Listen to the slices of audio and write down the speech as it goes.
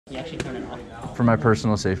You actually turn it off. For my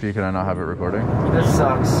personal safety, can I not have it recording? This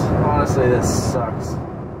sucks. Honestly, this sucks.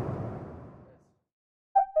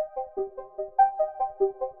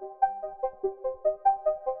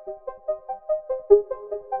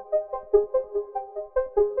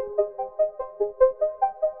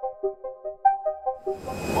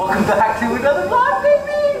 Welcome back to another vlog,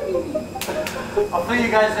 baby! I'll fill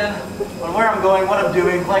you guys in on where I'm going, what I'm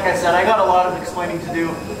doing. Like I said, I got a lot of explaining to do,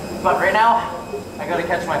 but right now, I gotta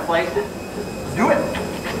catch my flight. Let's do it!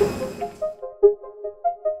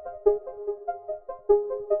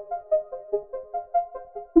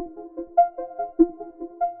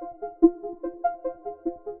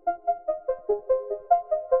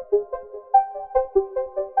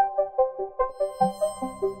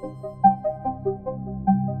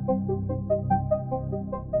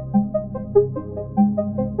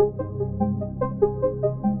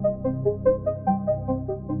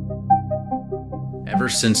 Ever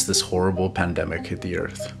since this horrible pandemic hit the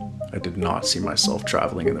earth, I did not see myself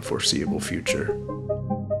traveling in the foreseeable future.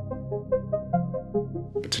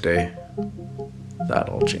 But today, that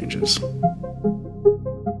all changes.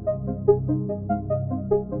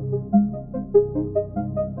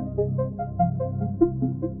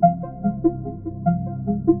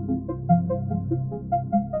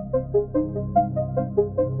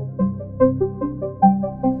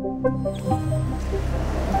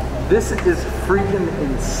 This is freaking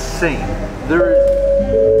insane.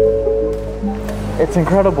 It's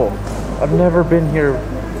incredible. I've never been here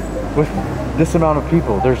with this amount of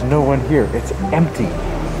people. There's no one here. It's empty.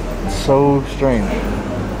 So strange.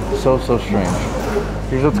 So strange.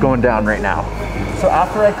 Here's what's going down right now. So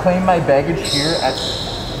after I claim my baggage here at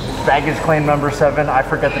baggage claim number 7, I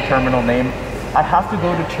forget the terminal name, I have to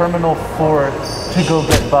go to terminal 4 to go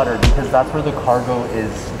get butter because that's where the cargo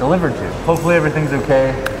is delivered to. Hopefully everything's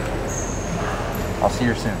okay. I'll see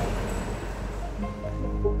you soon.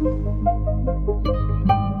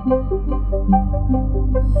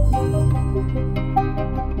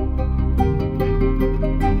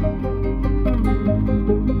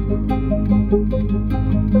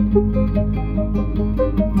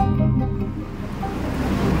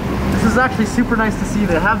 This is actually super nice to see.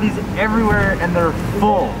 They have these everywhere and they're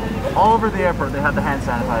full. All over the airport they have the hand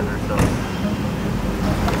sanitizer, so.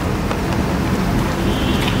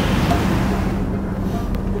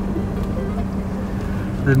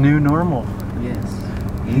 The new normal. Yes,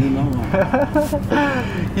 new normal.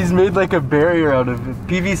 He's made like a barrier out of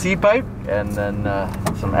PVC pipe and then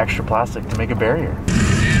some extra plastic to make a barrier.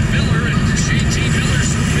 And Miller and Shane T. Miller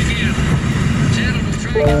swooping in. Tatum will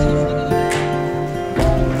try to get some front of the net.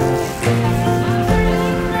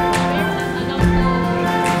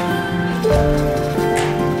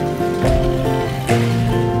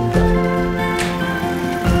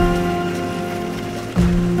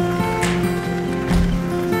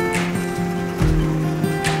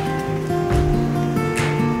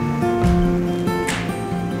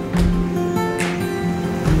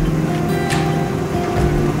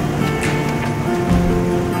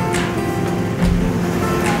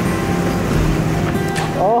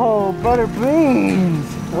 Butter beans!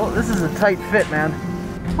 Well, this is a tight fit, man.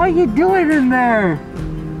 How you doing in there?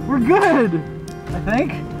 We're good, I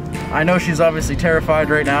think. I know she's obviously terrified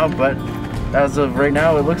right now, but as of right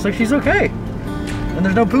now, it looks like she's okay. And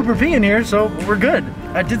there's no poop or pee in here, so we're good.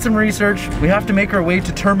 I did some research. We have to make our way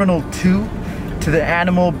to Terminal 2 to the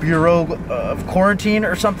Animal Bureau of Quarantine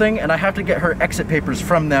or something, and I have to get her exit papers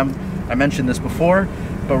from them. I mentioned this before.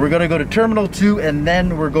 But we're gonna go to Terminal 2 and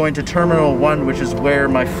then we're going to Terminal 1, which is where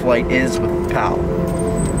my flight is with PAL,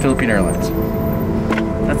 Philippine Airlines.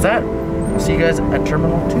 That's that. I'll see you guys at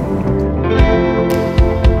Terminal 2.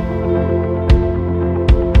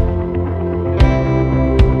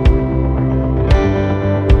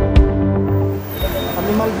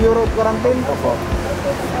 Animal Bureau of Quarantine.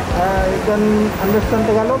 You can understand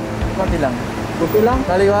Tagalog? Konti lang. Kunti lang?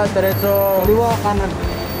 Kaliwa, diretso. Kaliwa, kanan.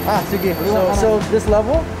 Ah, sige. So this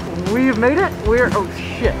level, we've made it. Oh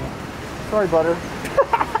shit. Sorry, Butter.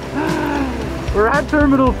 We're at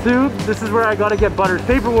Terminal 2. This is where I gotta get Butter's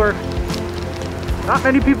paperwork. Not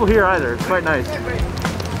many people here either. It's quite nice.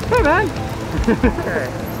 Hey, man.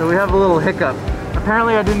 So we have a little hiccup.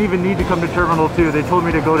 Apparently I didn't even need to come to Terminal 2. They told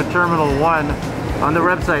me to go to Terminal 1. On the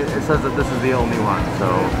website, it says that this is the only one. So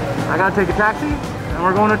I gotta take a taxi and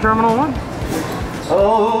we're going to Terminal 1.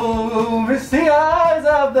 Oh, misty eyes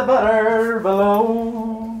of the butter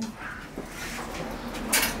below.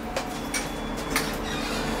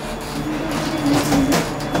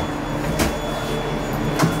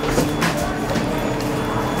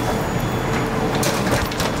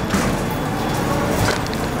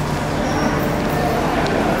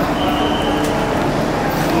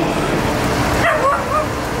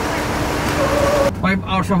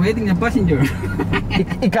 hours of waiting the passenger.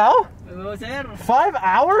 Ikaw? Hello, sir. 5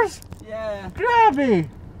 hours? Yeah. Grabe!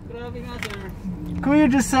 Grabe nga, sir. Kuya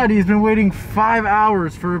just said he's been waiting 5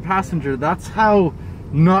 hours for a passenger. That's how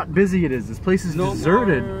not busy it is. This place is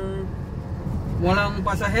deserted. Walang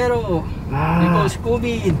pasahero. Ah. Because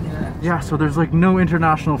COVID. Yeah, so there's like no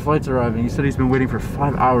international flights arriving. He said he's been waiting for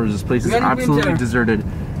 5 hours. This place is absolutely deserted.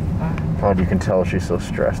 God, you can tell she's so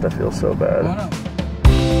stressed. I feel so bad. Wala.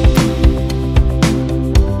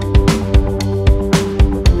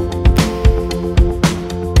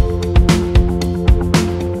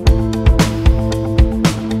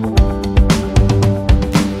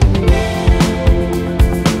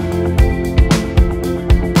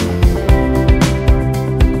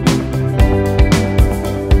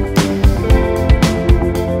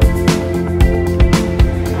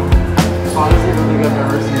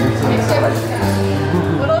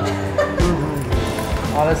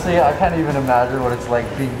 Honestly, I can't even imagine what it's like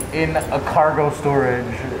being in a cargo storage.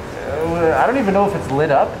 I don't even know if it's lit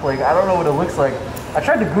up. Like, I don't know what it looks like. I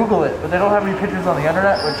tried to Google it, but they don't have any pictures on the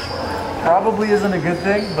internet, which probably isn't a good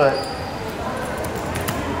thing, but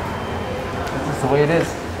it's just the way it is.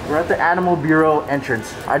 We're at the Animal Bureau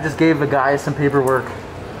entrance. I just gave the guy some paperwork,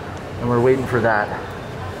 and we're waiting for that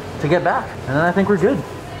to get back. And then I think we're good.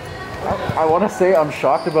 I want to say I'm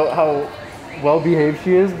shocked about how well behaved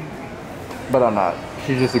she is, but I'm not.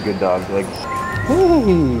 She's just a good dog. Like,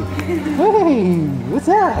 hey, hey, what's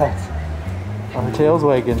that? Oh, her tail's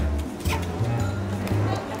wagging.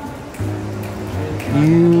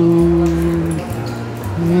 You.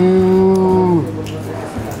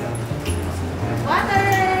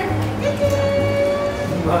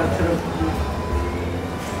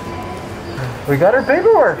 We got her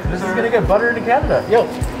paperwork. This is gonna get butter into Canada. Yo,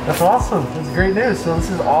 that's awesome. That's great news. So this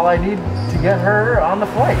is all I need to get her on the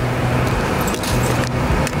flight.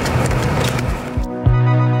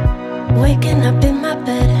 Waking up in my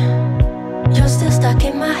bed, you're still stuck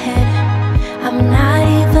in my head. I'm not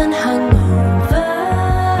even hungover.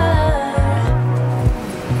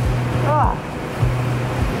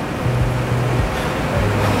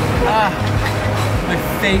 My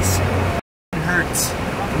face hurts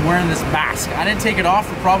from wearing this mask. I didn't take it off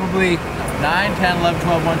for probably 9, 10, 11,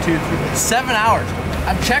 12, 1, 2, 3, 7 hours.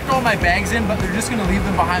 I've checked all my bags in, but they're just gonna leave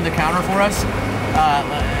them behind the counter for us.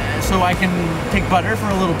 So I can take butter for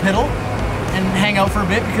a little piddle and hang out for a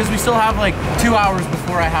bit because we still have like 2 hours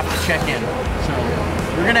before I have to check in. So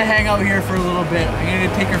we're gonna hang out here for a little bit. I'm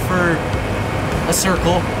gonna take her for a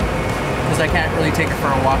circle because I can't really take her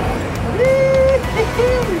for a walk.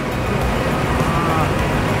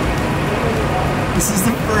 This is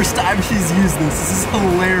the first time she's used this. This is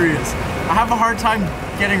hilarious. I have a hard time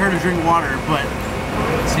getting her to drink water, but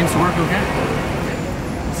it seems to work okay.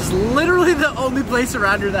 This is literally the only place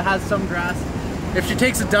around here that has some grass. If she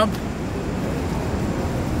takes a dump,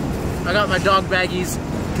 I got my dog baggies,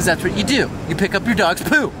 because that's what you do. You pick up your dog's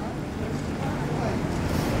poo.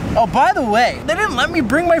 Oh, by the way, they didn't let me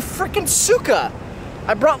bring my freaking suka.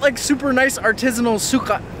 I brought like super nice artisanal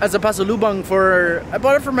suka as a pasalubong I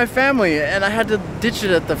bought it for my family, and I had to ditch it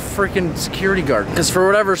at the freaking security guard. Because for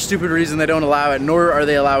whatever stupid reason they don't allow it, nor are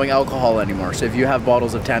they allowing alcohol anymore. So if you have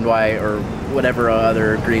bottles of Tanduay or whatever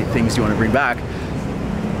other great things you want to bring back,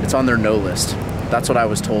 it's on their no list. That's what I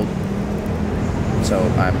was told. So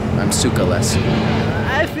I'm suka-less.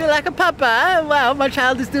 I feel like a papa. Wow, my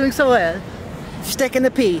child is doing so well. She's taking the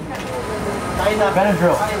pee.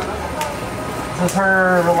 Benadryl. This is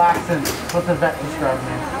her relaxant. What the vet described me.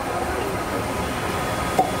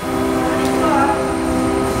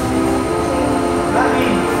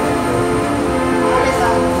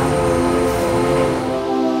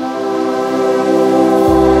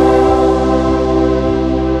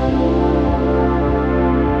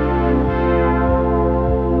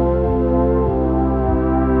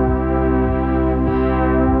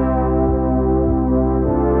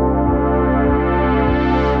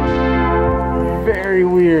 Very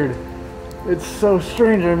weird. It's so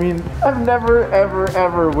strange. I mean, I've never,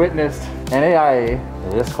 ever witnessed an AIA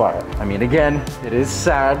this quiet. I mean, again, it is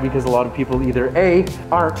sad because a lot of people either A,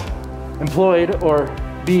 aren't employed, or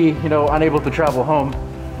B, you know, unable to travel home.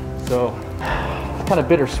 So, it's kind of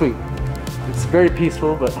bittersweet. It's very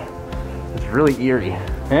peaceful, but it's really eerie.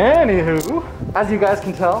 Anywho, as you guys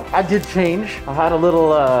can tell, I did change. I had a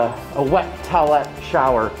little, a wet towelette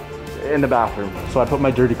shower in the bathroom. So I put my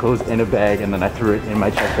dirty clothes in a bag and then I threw it in my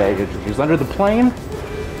checked baggage. It was under the plane.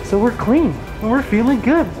 So we're clean and we're feeling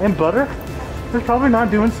good. And Butter is probably not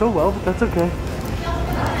doing so well, but that's okay.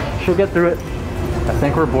 She'll get through it. I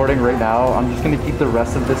think we're boarding right now. I'm just gonna keep the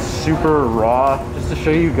rest of this super raw just to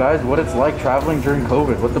show you guys what it's like traveling during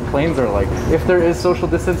COVID, what the planes are like, if there is social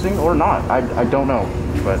distancing or not. I don't know,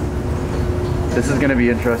 but this is gonna be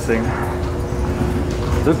interesting.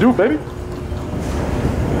 Let's do it, baby.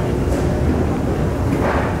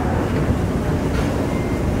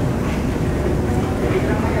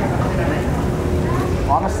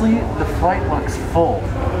 Honestly, the flight looks full.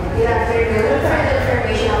 Good afternoon. For the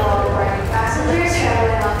information of all departing passengers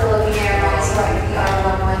traveling on Philippine Airlines flight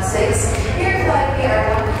PR116, your flight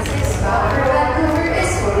PR116 bound for Vancouver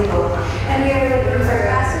is fully booked, and we are looking for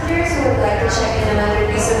passengers who would like to check in another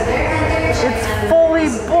piece of their hand. It's fully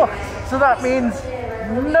booked, so that means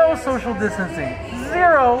no social distancing,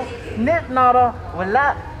 zero, nit, nada,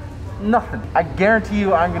 wala, nothing. I guarantee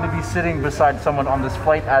you I'm going to be sitting beside someone on this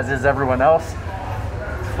flight, as is everyone else.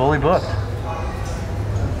 It's fully booked. I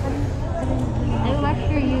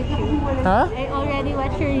watched your YouTube. Huh? I already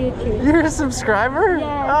watched your YouTube. You're a subscriber?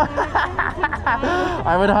 Yes.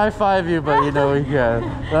 I would high five you, but you know we can't.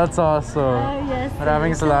 That's awesome. Oh, yes.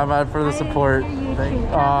 Maraming salamat for the support.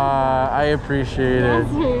 I appreciate it.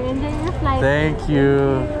 Yes, sir. Enjoy your flight. Thank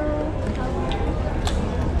you.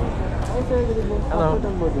 Hello. Do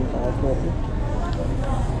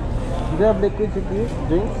you have liquid to use?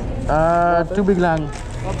 Drinks? Tubig lang.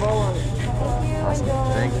 Awesome.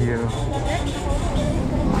 Thank you.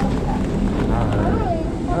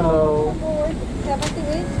 Hello.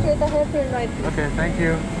 78, straight ahead, turn right. Okay, thank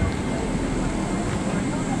you.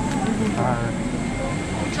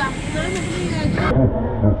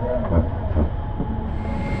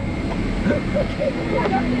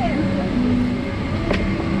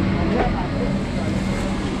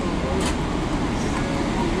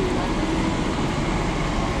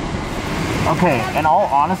 Okay, in all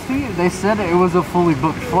honesty, they said it was a fully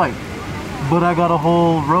booked flight, but I got a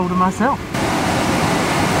whole row to myself.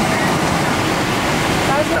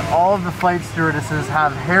 All of the flight stewardesses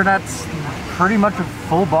have hairnets, pretty much a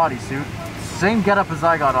full bodysuit. Same getup as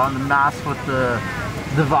I got on, the mask with the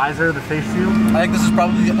visor, the face shield. I think this is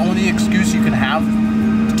probably the only excuse you can have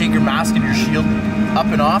to take your mask and your shield up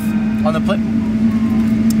and off on the plane.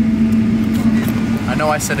 I know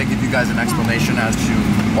I said I'd give you guys an explanation as to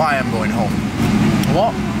why I'm going home.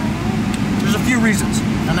 Well, there's a few reasons,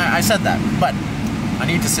 and I said that, but I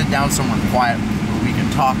need to sit down somewhere quiet where we can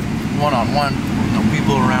talk one-on-one, no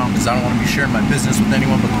people around, because I don't want to be sharing my business with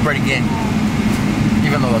anyone but the Bret gang.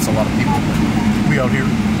 Even though that's a lot of people, but we out here.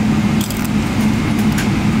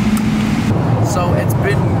 So it's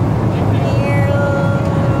been...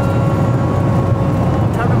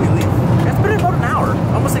 What time did we leave? It's been about an hour,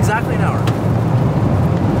 almost exactly an hour.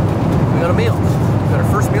 We got a meal. We got our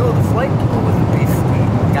first meal of the flight with the beef.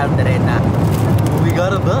 We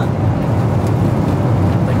got a bun.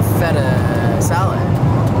 Like feta salad.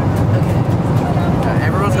 Okay.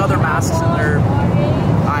 Everyone's got their masks and their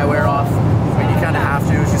eyewear off. I mean, you kind of have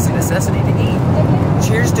to. It's just a necessity to eat.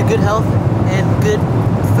 Cheers to good health and good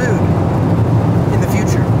food in the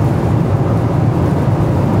future.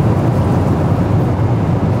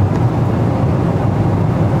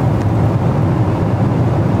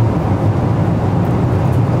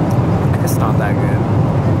 It's not that good.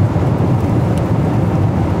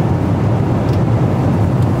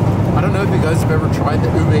 I don't know if you guys have ever tried the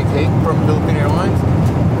ube cake from Philippine Airlines.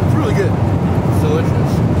 It's really good. It's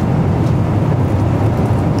delicious.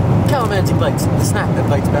 Calamansi bites, the snack that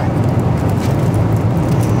bites back.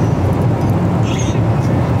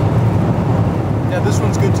 Yeah, this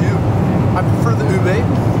one's good too. I prefer the ube,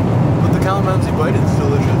 but the calamansi bite is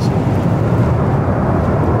delicious.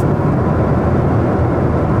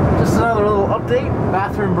 Just another little update,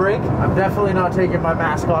 bathroom break. I'm definitely not taking my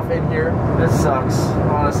mask off in here. This sucks.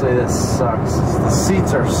 Honestly, this sucks. The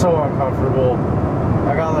seats are so uncomfortable.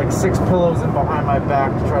 I got like 6 pillows in behind my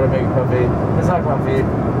back to try to make it comfy. It's not comfy.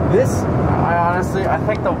 This, I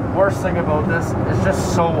think the worst thing about this is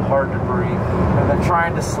just so hard to breathe. And then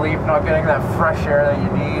trying to sleep, not getting that fresh air that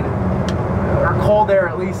you need. Or cold air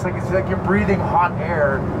at least, like it's like you're breathing hot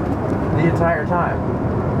air the entire time.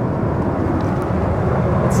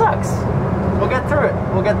 It sucks. We'll get through it.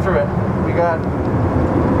 We'll get through it. We got,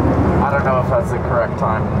 I don't know if that's the correct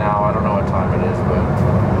time now. I don't know what time it is, but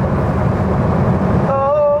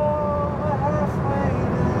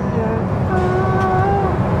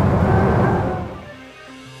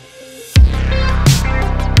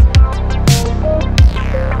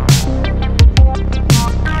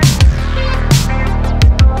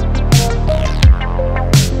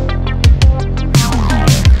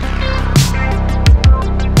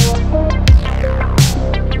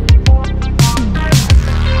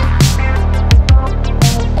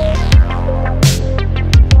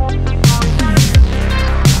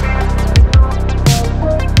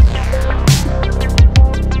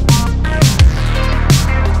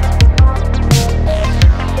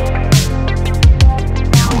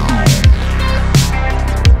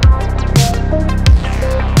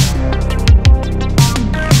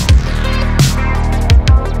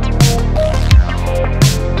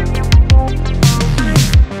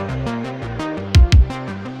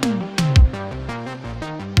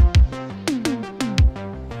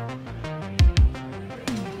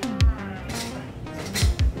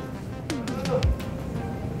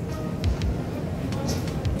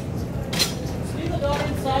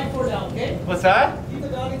What's that? Keep the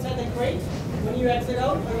dog inside the crate. When you exit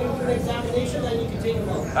out, I'm going to do an examination, then you can take him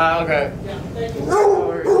out. Okay. Yeah, thank you.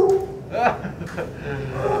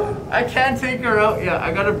 I can't take her out yet.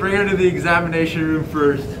 I gotta bring her to the examination room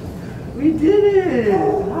first. We did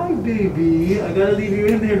it! Hi, baby. I gotta leave you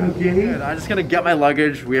in there, okay? I'm just gonna get my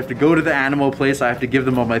luggage. We have to go to the animal place. I have to give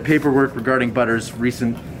them all my paperwork regarding Butter's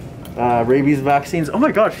recent rabies vaccines. Oh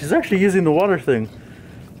my god, she's actually using the water thing.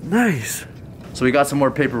 Nice. So we got some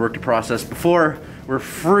more paperwork to process before we're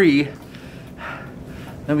free.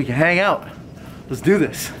 Then we can hang out. Let's do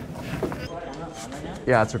this.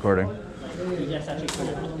 Yeah, it's recording.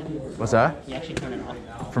 What's that? You actually turn it off.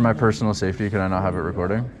 For my personal safety, can I not have it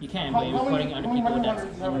recording? You can, but you're recording other people that's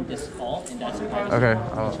in this fault, and that's privacy. Okay.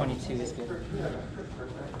 22 is good.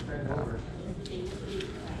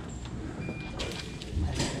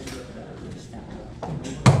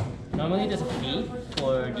 Normally there's a fee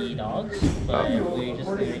for the dogs, but we just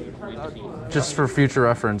waive the fee. Just for future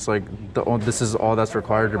reference, like this is all that's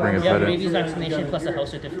required to bring a Yeah, pet in. rabies vaccination plus a health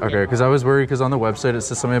certificate. Okay, because I was worried because on the website it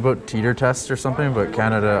says something about teeter test or something, but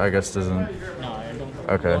Canada I guess doesn't. No, I don't.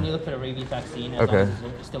 Okay. Only look for a rabies vaccine as Okay. long as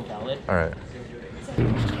it's still valid. All right.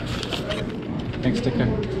 Next sticker.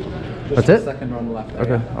 That's it? Second one left.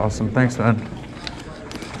 Okay, awesome. Thanks, man.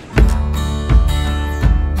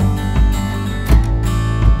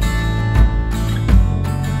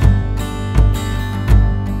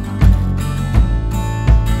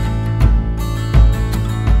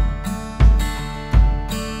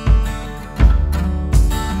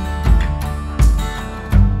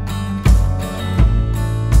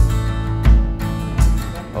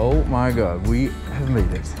 Oh my god, we have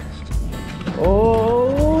made it.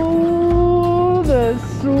 Oh, the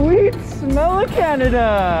sweet smell of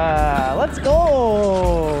Canada. Let's go.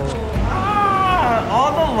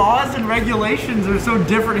 All the laws and regulations are so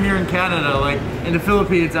different here in Canada. Like in the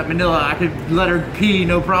Philippines, at Manila, I could let her pee,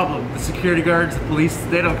 no problem. The security guards, the police,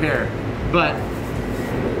 they don't care. But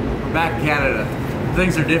we're back in Canada.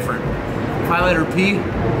 Things are different. If I let her pee,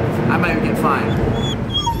 I might get fined.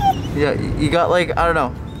 Yeah, you got like, I don't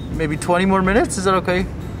know, maybe 20 more minutes? Is that okay?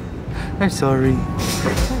 I'm sorry.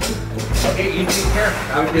 Okay, you take care.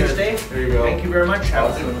 Have a good day. There you go. Thank you very much.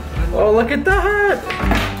 Awesome. Oh, look at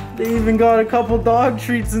that! They even got a couple dog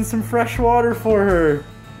treats and some fresh water for her.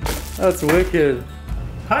 That's wicked.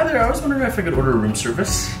 Hi there, I was wondering if I could order room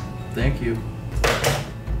service. Thank you.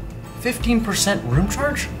 15% room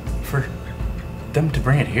charge for them to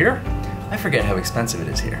bring it here? I forget how expensive it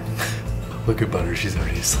is here. Look at Butter, she's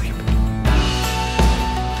already asleep.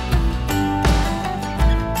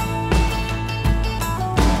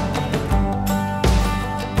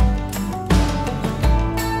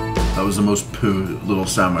 That was the most poo little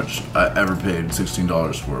sandwich I ever paid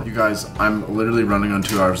 $16 for. You guys, I'm literally running on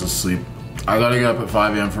 2 hours of sleep. I gotta get up at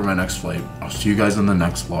 5 a.m. for my next flight. I'll see you guys in the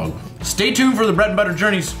next vlog. Stay tuned for the bread and butter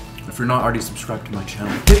journeys. If you're not already subscribed to my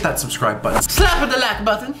channel, hit that subscribe button. Slap the like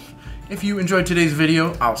button. If you enjoyed today's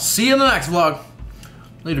video, I'll see you in the next vlog.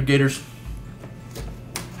 Later, Gators.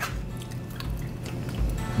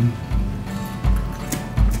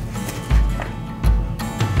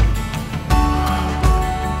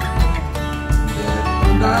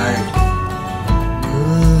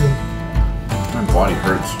 My body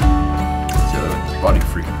hurts. Yeah, body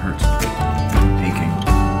freaking hurts.